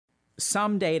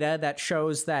some data that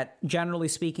shows that, generally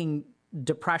speaking,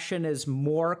 depression is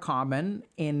more common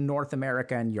in North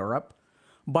America and Europe.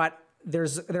 But there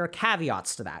are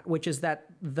caveats to that, which is that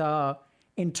the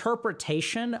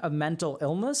interpretation of mental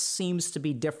illness seems to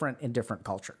be different in different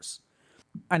cultures.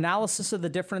 Analysis of the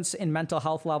difference in mental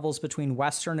health levels between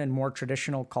Western and more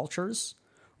traditional cultures.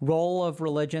 Role of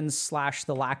religions /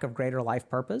 the lack of greater life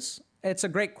purpose. It's a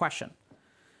great question.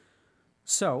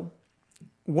 So,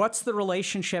 what's the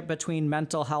relationship between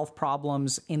mental health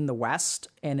problems in the West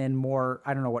and in more,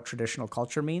 I don't know what traditional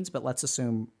culture means, but let's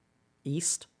assume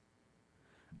East?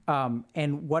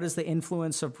 And what is the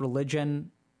influence of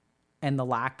religion and the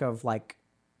lack of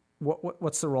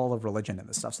what's the role of religion in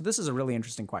this stuff? So this is a really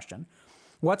interesting question.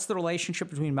 What's the relationship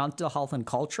between mental health and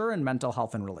culture and mental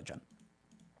health and religion?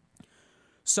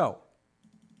 So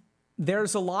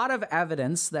there's a lot of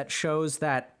evidence that shows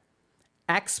that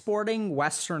exporting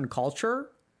Western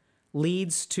culture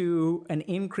leads to an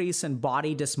increase in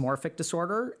body dysmorphic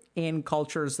disorder in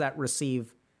cultures that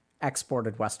receive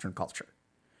exported Western culture.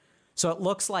 So it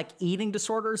looks like eating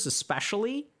disorders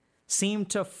especially seem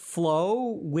to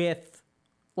flow with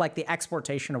the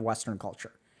exportation of Western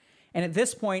culture. And at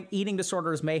this point, eating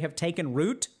disorders may have taken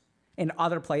root in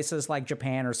other places like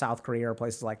Japan or South Korea or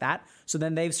places like that. So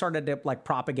then they've started to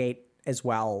propagate as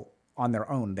well on their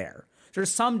own there.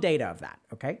 There's some data of that,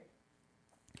 okay?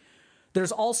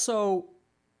 There's also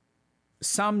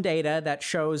some data that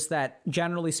shows that,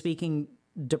 generally speaking,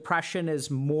 depression is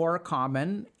more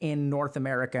common in North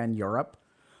America and Europe.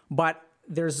 But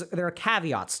there are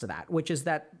caveats to that, which is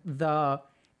that the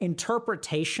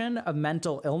interpretation of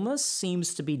mental illness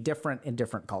seems to be different in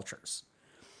different cultures.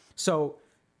 So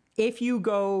if you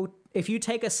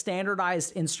take a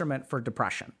standardized instrument for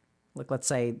depression, let's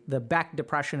say the Beck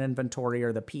Depression Inventory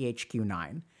or the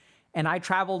PHQ-9, and I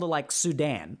travel to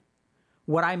Sudan,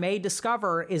 what I may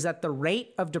discover is that the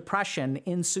rate of depression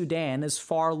in Sudan is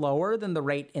far lower than the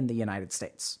rate in the United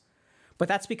States. But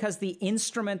that's because the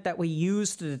instrument that we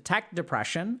use to detect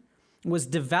depression was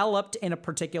developed in a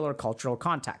particular cultural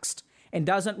context and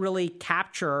doesn't really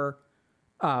capture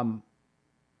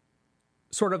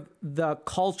sort of the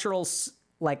cultural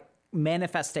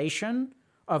manifestation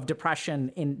of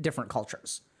depression in different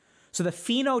cultures. So the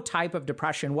phenotype of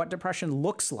depression, what depression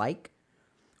looks like,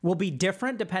 will be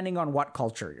different depending on what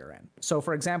culture you're in. So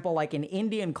for example, in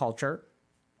Indian culture,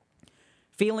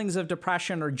 feelings of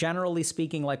depression are generally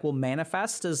speaking will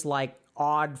manifest as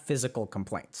odd physical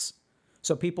complaints.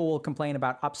 So people will complain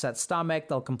about upset stomach,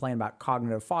 they'll complain about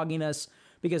cognitive fogginess,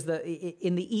 because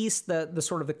in the East, the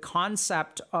sort of the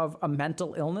concept of a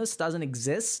mental illness doesn't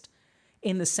exist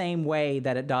in the same way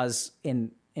that it does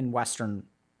in Western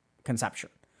conception.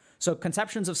 So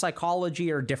conceptions of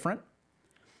psychology are different.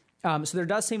 So there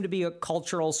does seem to be a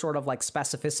cultural sort of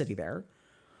specificity there.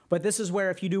 But this is where,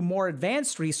 if you do more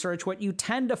advanced research, what you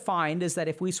tend to find is that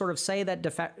if we sort of say that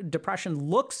depression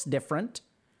looks different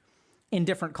in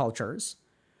different cultures,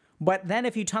 but then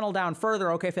if you tunnel down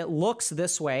further, okay, if it looks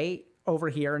this way over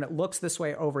here and it looks this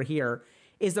way over here,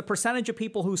 is the percentage of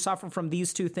people who suffer from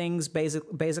these two things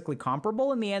basically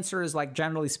comparable? And the answer is,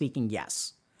 generally speaking,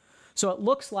 yes. So it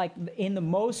looks like in the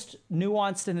most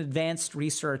nuanced and advanced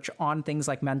research on things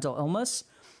like mental illness,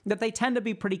 that they tend to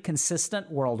be pretty consistent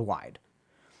worldwide.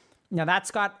 Now,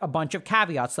 that's got a bunch of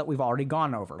caveats that we've already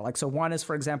gone over. So one is,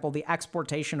 for example, the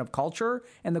exportation of culture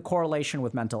and the correlation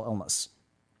with mental illness.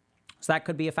 So that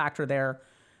could be a factor there.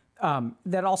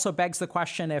 That also begs the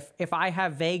question, if I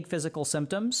have vague physical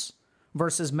symptoms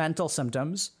versus mental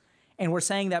symptoms, and we're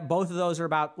saying that both of those are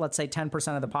about, let's say,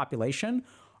 10% of the population,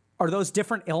 are those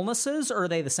different illnesses or are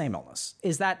they the same illness?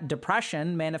 Is that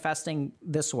depression manifesting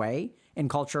this way in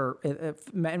culture,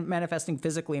 manifesting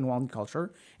physically in one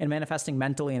culture and manifesting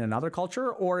mentally in another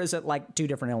culture? Or is it two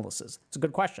different illnesses? It's a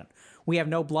good question. We have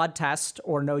no blood test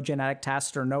or no genetic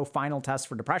test or no final test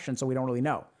for depression, so we don't really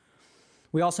know.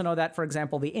 We also know that, for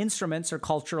example, the instruments are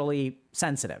culturally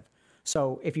sensitive.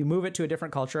 So if you move it to a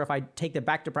different culture, if I take the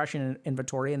Beck Depression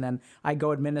Inventory and then I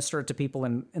go administer it to people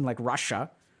in Russia,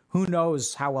 who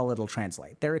knows how well it'll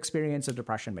translate? Their experience of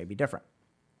depression may be different.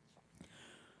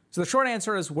 So the short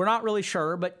answer is we're not really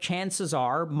sure, but chances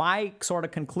are, my sort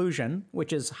of conclusion,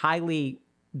 which is highly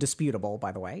disputable,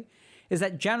 by the way, is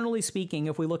that generally speaking,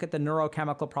 if we look at the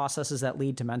neurochemical processes that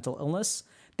lead to mental illness,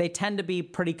 they tend to be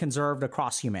pretty conserved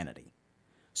across humanity.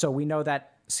 So we know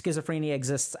that schizophrenia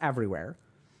exists everywhere.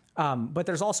 But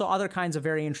there's also other kinds of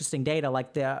very interesting data,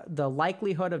 like the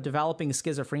likelihood of developing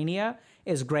schizophrenia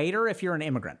is greater if you're an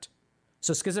immigrant.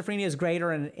 So schizophrenia is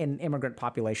greater in immigrant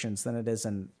populations than it is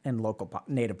in local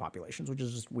native populations, which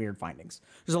is just weird findings.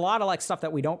 There's a lot of stuff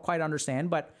that we don't quite understand,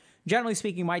 but generally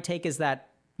speaking, my take is that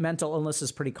mental illness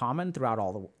is pretty common throughout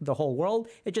the whole world.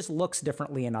 It just looks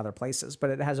differently in other places, but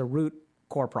it has a root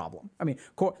core problem. I mean,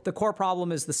 the core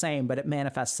problem is the same, but it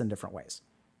manifests in different ways.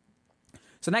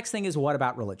 So next thing is, what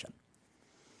about religion?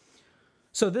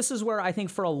 So this is where I think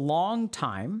for a long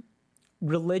time,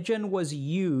 religion was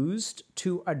used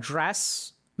to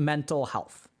address mental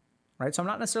health, right? So I'm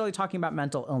not necessarily talking about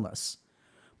mental illness,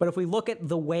 but if we look at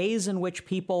the ways in which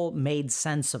people made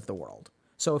sense of the world.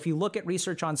 So if you look at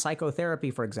research on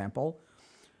psychotherapy, for example,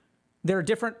 there are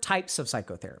different types of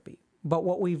psychotherapy. But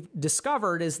what we've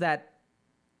discovered is that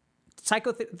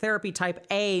psychotherapy type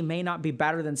A may not be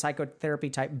better than psychotherapy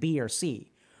type B or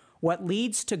C. What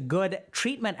leads to good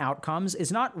treatment outcomes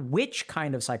is not which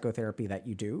kind of psychotherapy that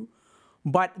you do,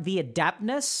 but the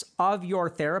adeptness of your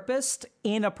therapist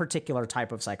in a particular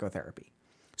type of psychotherapy.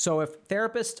 So if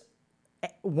therapist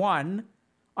 1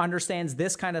 understands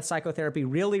this kind of psychotherapy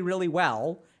really, really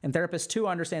well, and therapist 2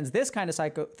 understands this kind of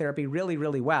psychotherapy really,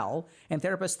 really well, and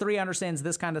therapist 3 understands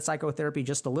this kind of psychotherapy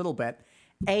just a little bit,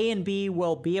 A and B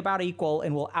will be about equal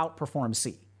and will outperform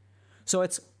C. So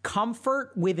it's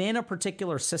comfort within a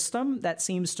particular system that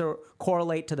seems to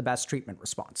correlate to the best treatment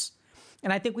response.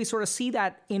 And I think we sort of see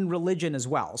that in religion as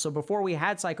well. So before we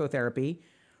had psychotherapy,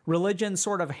 religion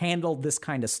sort of handled this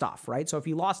kind of stuff, right? So if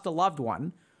you lost a loved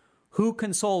one, who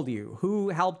consoled you? Who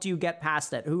helped you get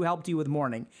past it? Who helped you with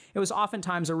mourning? It was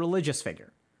oftentimes a religious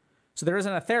figure. So there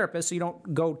isn't a therapist, so you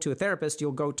don't go to a therapist,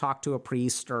 you'll go talk to a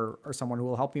priest or someone who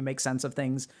will help you make sense of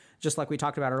things. Just like we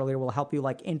talked about earlier, will help you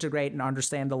like integrate and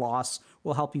understand the loss,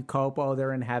 will help you cope, oh,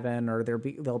 they're in heaven, or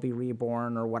they'll be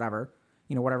reborn, or whatever,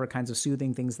 whatever kinds of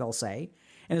soothing things they'll say.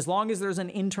 And as long as there's an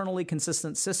internally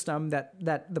consistent system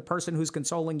that the person who's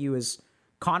consoling you is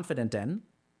confident in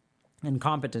and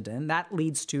competent in, that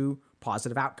leads to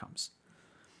positive outcomes.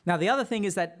 Now, the other thing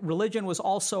is that religion was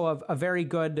also a very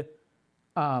good,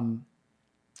 by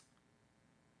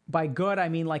good, I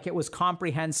mean like it was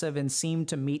comprehensive and seemed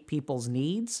to meet people's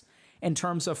needs in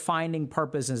terms of finding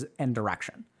purpose and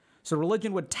direction. So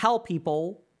religion would tell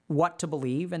people what to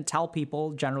believe and tell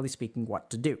people, generally speaking, what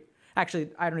to do. Actually,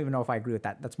 I don't even know if I agree with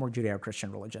that. That's more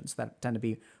Judeo-Christian religions that tend to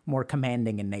be more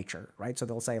commanding in nature, right? So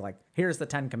they'll say like, here's the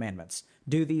 10 commandments.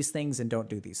 Do these things and don't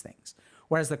do these things.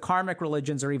 Whereas the karmic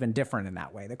religions are even different in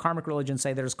that way. The karmic religions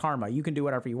say there's karma. You can do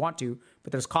whatever you want to,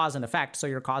 but there's cause and effect, so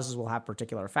your causes will have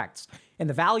particular effects. And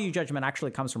the value judgment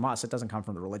actually comes from us. It doesn't come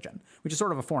from the religion, which is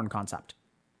sort of a foreign concept.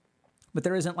 But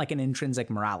there isn't like an intrinsic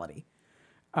morality,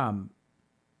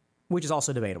 which is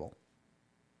also debatable.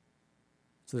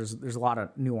 So there's a lot of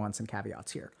nuance and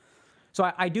caveats here.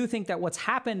 So I do think that what's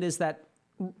happened is that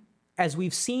as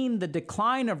we've seen the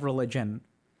decline of religion,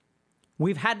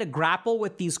 we've had to grapple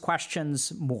with these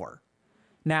questions more.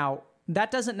 Now,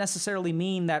 that doesn't necessarily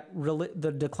mean that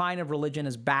the decline of religion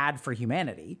is bad for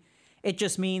humanity. It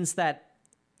just means that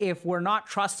if we're not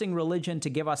trusting religion to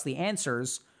give us the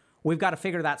answers, we've got to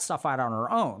figure that stuff out on our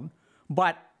own.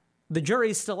 But the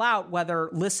jury's still out whether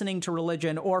listening to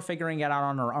religion or figuring it out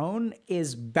on our own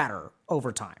is better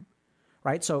over time,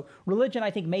 right? So religion, I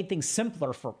think, made things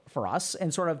simpler for us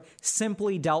and sort of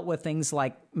simply dealt with things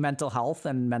like mental health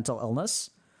and mental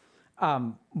illness.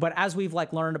 But as we've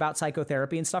like learned about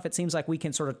psychotherapy and stuff, it seems like we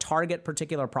can sort of target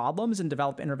particular problems and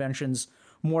develop interventions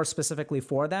more specifically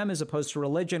for them, as opposed to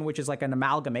religion, which is like an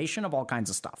amalgamation of all kinds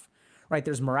of stuff, right?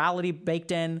 There's morality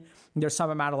baked in. There's some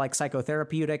amount of like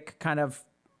psychotherapeutic kind of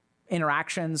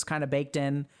interactions kind of baked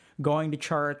in, going to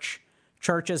church.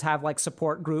 Churches have like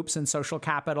support groups and social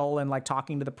capital and like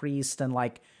talking to the priest and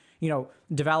like,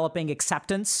 developing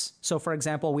acceptance. So for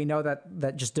example, we know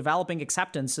that just developing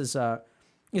acceptance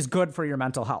is good for your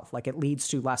mental health. Like it leads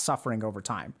to less suffering over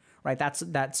time, right?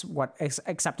 That's what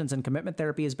acceptance and commitment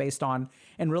therapy is based on.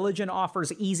 And religion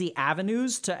offers easy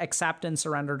avenues to accept and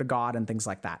surrender to God and things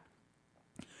like that.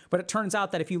 But it turns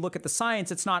out that if you look at the science,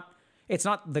 it's not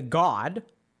the God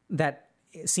that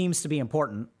seems to be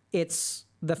important. It's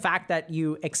the fact that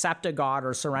you accept a God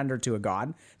or surrender to a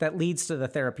God that leads to the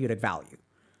therapeutic value.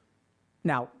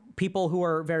 Now, people who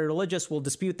are very religious will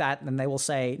dispute that, and they will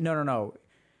say, no.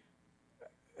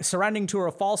 Surrendering to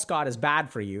a false God is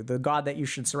bad for you. The God that you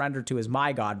should surrender to is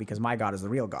my God, because my God is the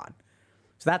real God.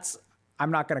 So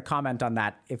I'm not going to comment on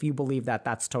that. If you believe that,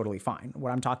 that's totally fine.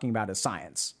 What I'm talking about is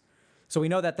science. So we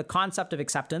know that the concept of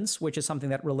acceptance, which is something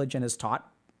that religion is taught,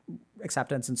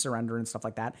 acceptance and surrender and stuff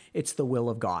like that, it's the will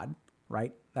of God,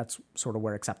 right? That's sort of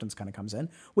where acceptance kind of comes in.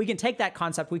 We can take that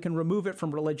concept, we can remove it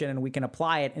from religion, and we can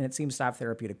apply it, and it seems to have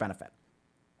therapeutic benefit.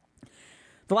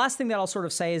 The last thing that I'll sort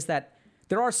of say is that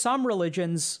there are some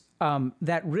religions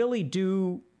that really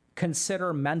do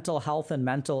consider mental health and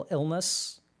mental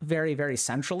illness very, very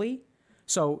centrally.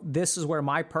 So this is where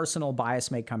my personal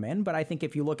bias may come in. But I think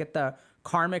if you look at the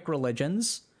karmic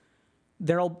religions,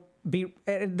 there'll be,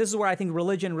 this is where I think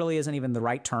religion really isn't even the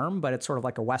right term, but it's sort of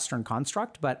like a Western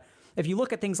construct. But if you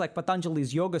look at things like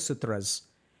Patanjali's Yoga Sutras,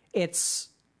 it's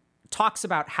talks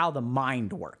about how the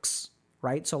mind works,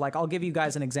 right? So like, I'll give you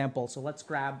guys an example. So let's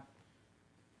grab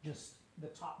just the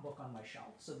top book on my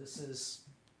shelf. So this is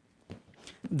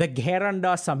the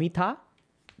Gheranda Samhita,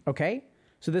 okay?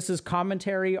 So this is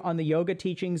commentary on the yoga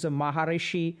teachings of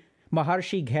Maharishi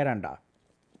Gheranda.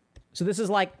 So this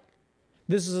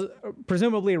is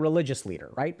presumably a religious leader,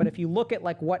 right? But if you look at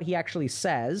like what he actually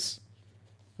says,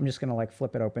 I'm just going to like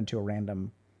flip it open to a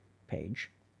random page.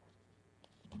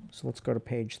 So let's go to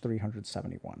page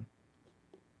 371.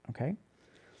 Okay.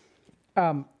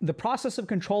 The process of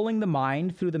controlling the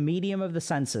mind through the medium of the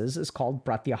senses is called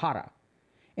pratyahara.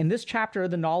 In this chapter,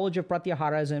 the knowledge of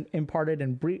pratyahara is imparted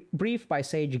in brief by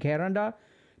sage Gheranda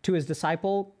to his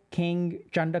disciple, King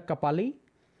Chandakapali.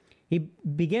 He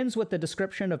begins with the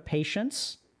description of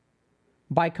patience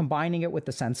by combining it with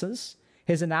the senses.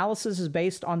 His analysis is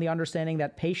based on the understanding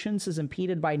that patience is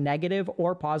impeded by negative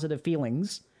or positive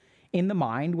feelings in the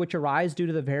mind, which arise due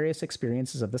to the various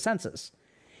experiences of the senses.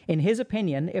 In his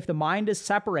opinion, if the mind is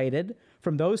separated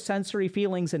from those sensory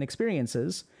feelings and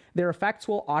experiences, their effects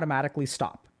will automatically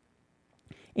stop.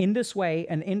 In this way,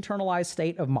 an internalized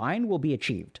state of mind will be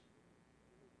achieved.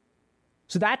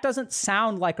 So that doesn't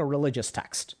sound like a religious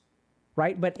text,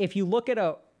 right? But if you look at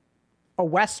a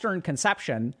Western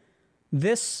conception,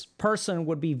 this person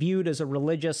would be viewed as a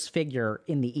religious figure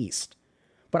in the East.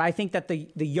 But I think that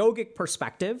the yogic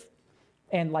perspective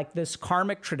and like this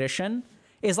karmic tradition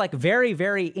is like very,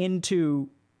 very into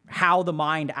how the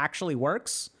mind actually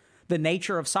works, the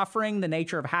nature of suffering, the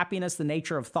nature of happiness, the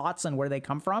nature of thoughts and where they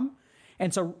come from.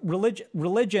 And so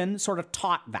religion sort of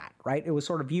taught that, right? It was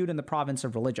sort of viewed in the province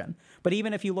of religion. But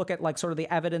even if you look at like sort of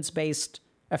the evidence-based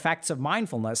effects of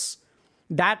mindfulness,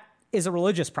 that is a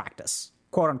religious practice,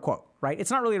 quote unquote, right? It's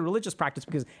not really a religious practice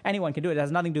because anyone can do it. It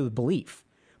has nothing to do with belief.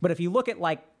 But if you look at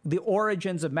like the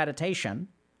origins of meditation,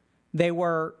 they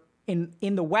were in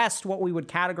the West what we would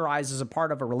categorize as a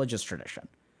part of a religious tradition.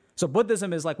 So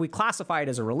Buddhism is like, we classify it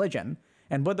as a religion,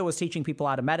 and Buddha was teaching people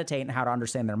how to meditate and how to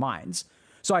understand their minds.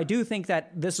 So I do think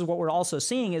that this is what we're also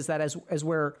seeing, is that as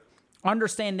we're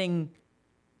understanding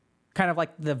kind of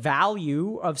like the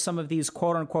value of some of these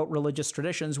quote unquote religious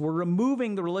traditions, we're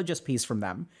removing the religious piece from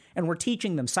them and we're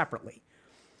teaching them separately.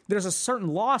 There's a certain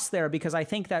loss there because I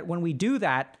think that when we do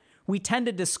that, we tend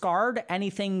to discard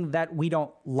anything that we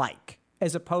don't like,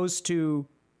 as opposed to,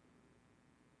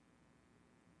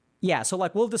 so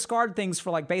like we'll discard things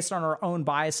for like based on our own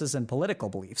biases and political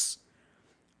beliefs.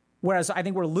 Whereas I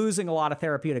think we're losing a lot of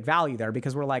therapeutic value there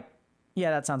because we're like,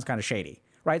 yeah, that sounds kind of shady,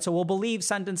 right? So we'll believe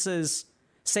sentences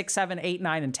 6, 7, 8,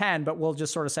 9, and 10, but we'll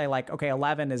just sort of say like, okay,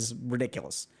 11 is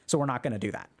ridiculous. So we're not going to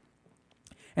do that.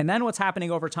 And then what's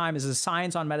happening over time is the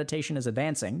science on meditation is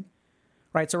advancing,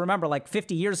 right? So remember, like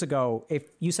 50 years ago,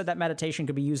 if you said that meditation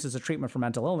could be used as a treatment for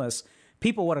mental illness,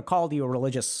 people would have called you a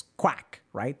religious quack,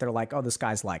 right? They're like, oh, this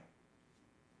guy's like,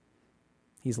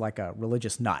 he's like a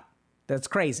religious nut. That's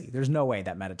crazy. There's no way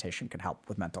that meditation can help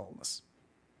with mental illness,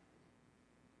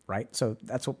 right? So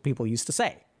that's what people used to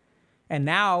say. And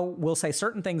now we'll say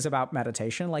certain things about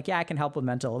meditation, like, yeah, it can help with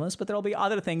mental illness, but there'll be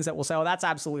other things that will say, oh, that's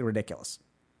absolutely ridiculous.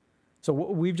 So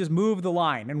we've just moved the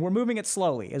line, and we're moving it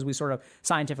slowly as we sort of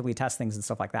scientifically test things and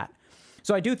stuff like that.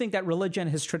 So I do think that religion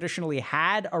has traditionally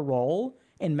had a role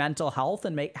in mental health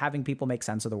and having people make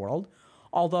sense of the world,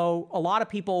 although a lot of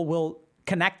people will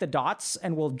connect the dots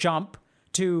and will jump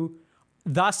to,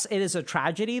 thus it is a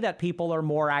tragedy that people are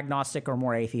more agnostic or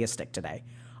more atheistic today.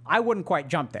 I wouldn't quite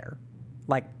jump there.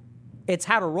 Like, it's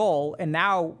had a role, and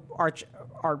now our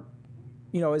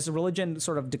as religion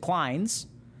sort of declines,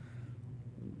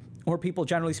 or people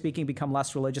generally speaking become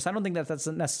less religious, I don't think that that's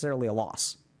necessarily a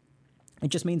loss. It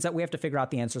just means that we have to figure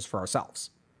out the answers for ourselves.